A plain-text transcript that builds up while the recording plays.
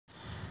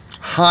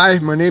Hi,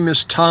 my name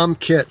is Tom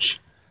Kitch.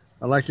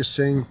 I like to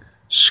sing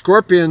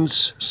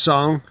Scorpions'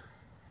 song,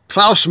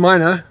 Klaus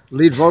Meine,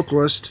 lead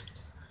vocalist,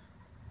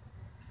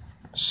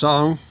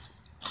 song,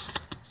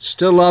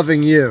 Still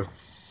Loving You.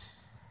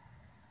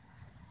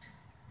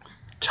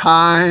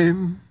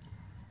 Time,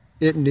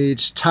 it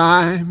needs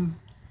time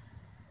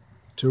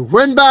to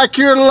win back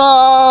your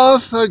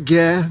love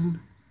again.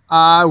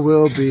 I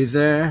will be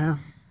there.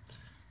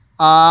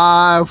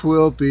 I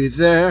will be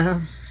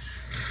there.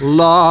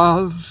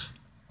 Love,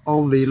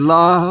 only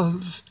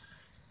love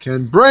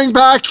can bring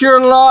back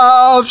your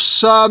love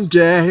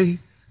someday.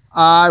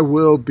 I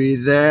will be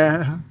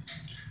there.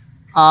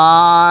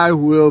 I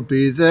will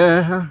be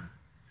there.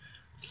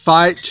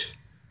 Fight,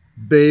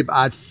 babe,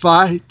 I'd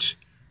fight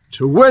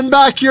to win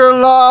back your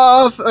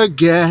love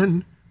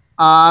again.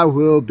 I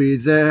will be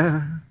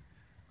there.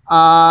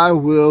 I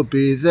will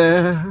be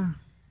there.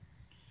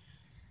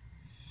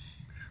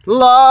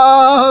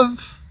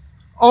 Love,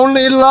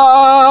 only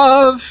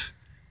love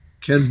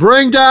can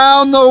bring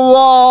down the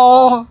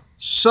wall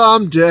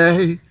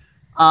someday.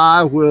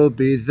 I will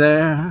be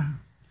there.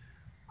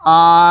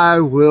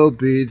 I will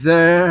be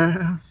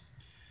there.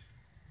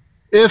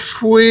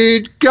 If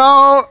we'd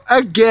go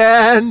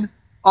again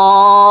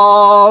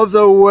all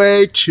the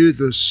way to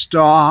the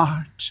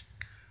start,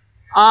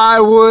 I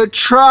would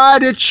try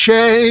to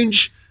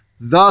change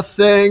the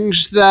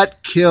things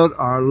that killed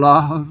our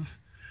love.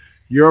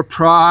 Your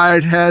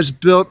pride has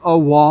built a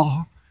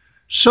wall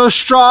so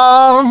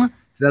strong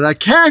that I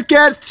can't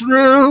get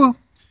through.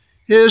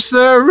 Is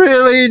there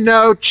really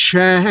no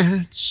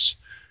chance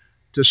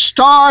to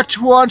start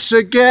once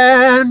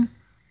again?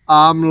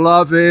 I'm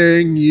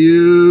loving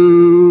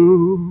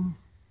you.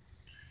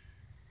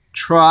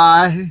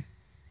 Try,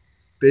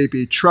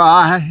 baby,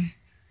 try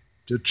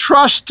to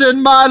trust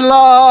in my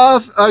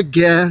love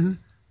again.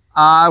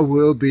 I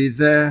will be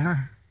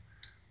there.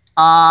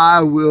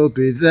 I will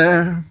be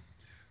there.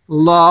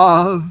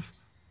 Love,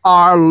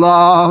 our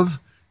love,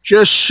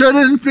 just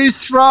shouldn't be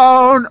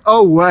thrown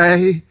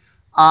away.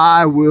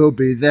 I will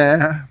be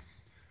there.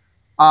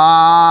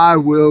 I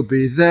will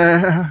be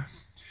there.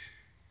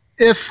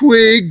 If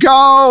we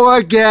go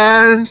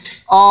again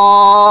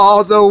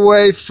all the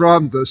way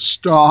from the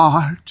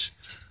start,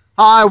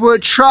 I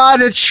would try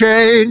to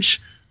change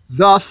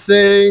the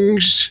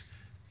things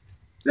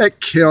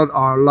that killed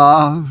our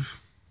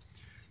love.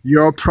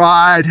 Your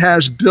pride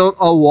has built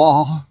a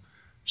wall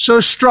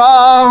so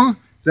strong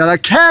that I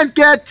can't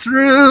get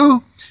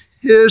through.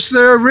 Is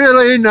there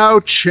really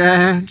no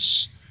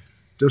chance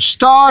to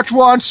start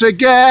once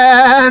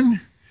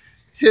again?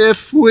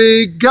 If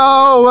we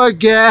go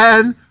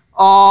again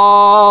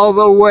all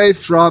the way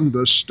from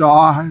the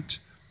start,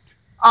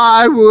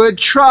 I would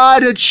try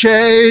to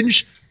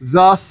change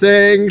the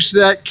things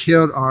that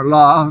killed our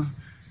love.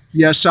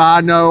 Yes,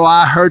 I know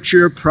I hurt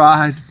your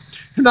pride,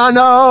 and I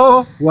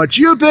know what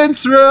you've been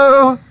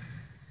through.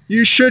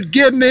 You should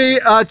give me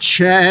a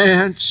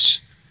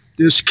chance.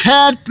 This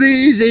can't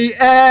be the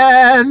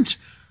end.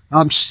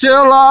 I'm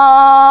still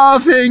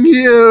loving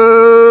you.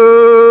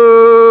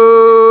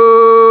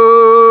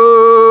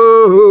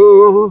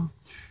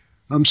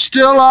 I'm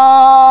still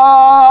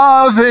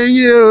loving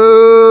you.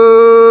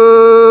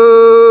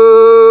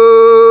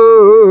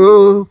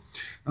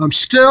 I'm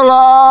still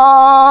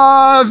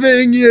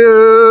loving you.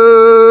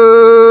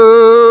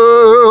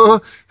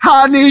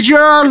 I need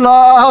your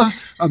love.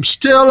 I'm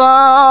still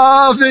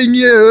loving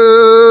you.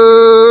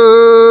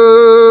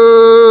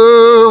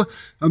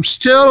 I'm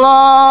still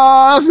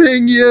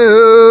loving you.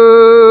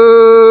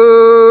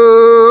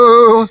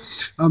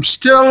 I'm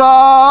still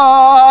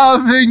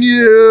loving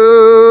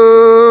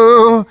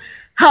you.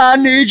 I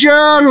need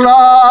your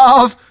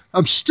love.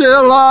 I'm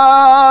still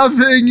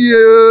loving you.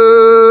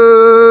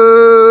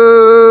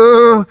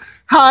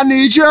 I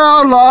need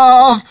your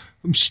love.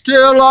 I'm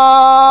still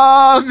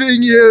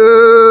loving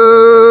you.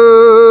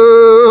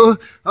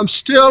 I'm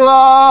still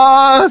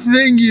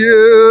loving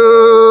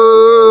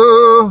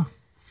you.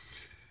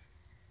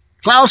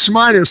 Klaus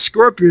Meine,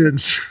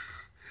 Scorpions,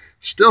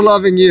 still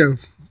loving you.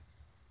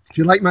 If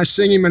you like my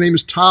singing, my name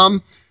is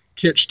Tom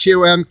Kitch,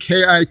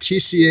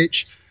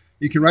 T-O-M-K-I-T-C-H.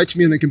 You can write to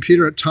me on the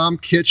computer at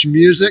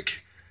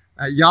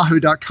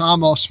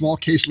tomkitchmusic@yahoo.com, all small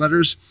case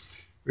letters.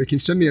 Or you can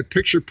send me a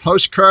picture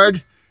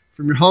postcard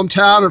from your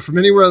hometown or from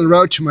anywhere on the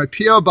road to my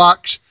P.O.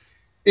 Box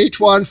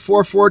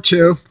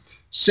 81442,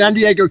 San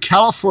Diego,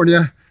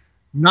 California,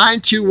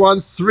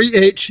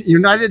 92138,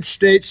 United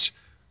States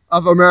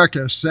of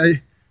America.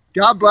 Say,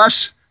 God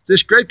bless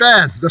this great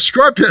band, the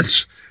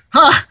Scorpions.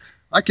 Ha!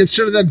 I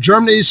consider them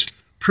Germany's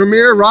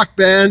premier rock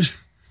band.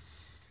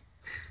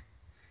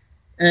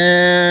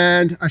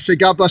 And I say,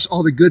 God bless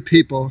all the good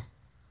people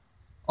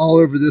all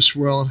over this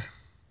world.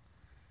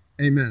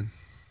 Amen.